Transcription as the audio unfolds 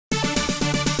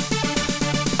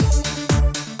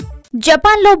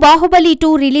Japan లో Baahubali 2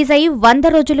 release అయి 100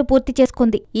 రోజులు పూర్తి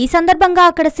చేసుకుంది. ఈ సందర్భంగా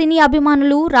అక్కడ సినీ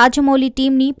అభిమానులు రాజమౌళి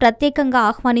టీం ని ప్రత్యేకంగా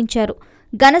ఆహ్వానించారు.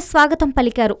 ఘన స్వాగతం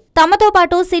పలికారు. తమతో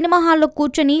పాటు సినిమా హాల్లో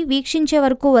కూర్చుని వీక్షించే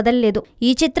వరకు వదలలేదు.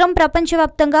 ఈ చిత్రం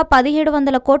ప్రపంచవ్యాప్తంగా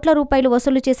 1700 కోట్ల రూపాయలు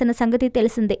వసూలు చేసిన సంగతి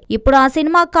తెలిసిందే. ఇప్పుడు ఆ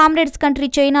సినిమా కామ్రేడ్స్ కంట్రీ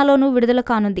చైనాలోనూ విడుదల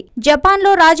కానుంది. జపాన్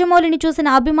లో రాజమౌళిని చూసిన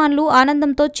అభిమానులు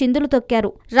ఆనందంతో చిందులు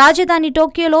తొక్కారు. రాజధాని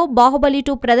టోక్యోలో బాహుబలి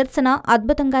 2 ప్రదర్శన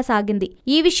అద్భుతంగా సాగింది.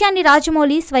 ఈ విషయాన్ని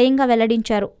రాజమౌళి స్వయంగా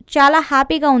వెల్లడించారు. చాలా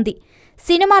హ్యాపీగా ఉంది.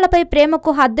 సినిమాలపై ప్రేమకు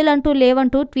హద్దులంటూ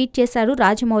లేవంటూ ట్వీట్ చేశారు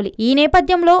రాజమౌళి. ఈ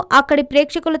నేపథ్యంలో అక్కడి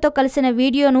ప్రేక్షకులతో కలిసిన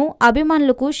వీడియోను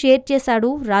అభిమానులకు షేర్ చేశాడు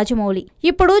రాజమౌళి.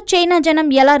 ఇప్పుడు చైనా జనం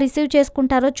ఎలా రిసీవ్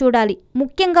చేసుకుంటారో చూడాలి.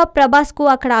 ముఖ్యంగా ప్రభాస్ కు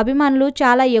అక్కడ అభిమానులు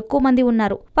చాలా ఎక్కువ మంది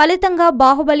ఉన్నారు. ఫలితంగా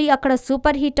బాహుబలి అక్కడ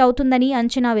సూపర్ హిట్ అవుతుందని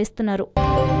అంచనా వేస్తున్నారు.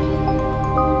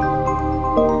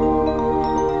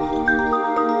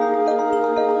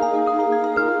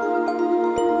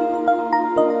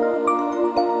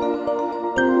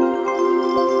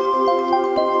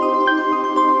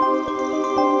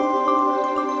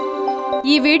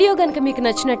 ఈ వీడియో గనుక మీకు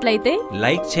నచ్చినట్లయితే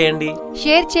లైక్ చేయండి,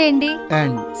 షేర్ చేయండి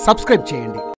అండ్ సబ్స్క్రైబ్ చేయండి.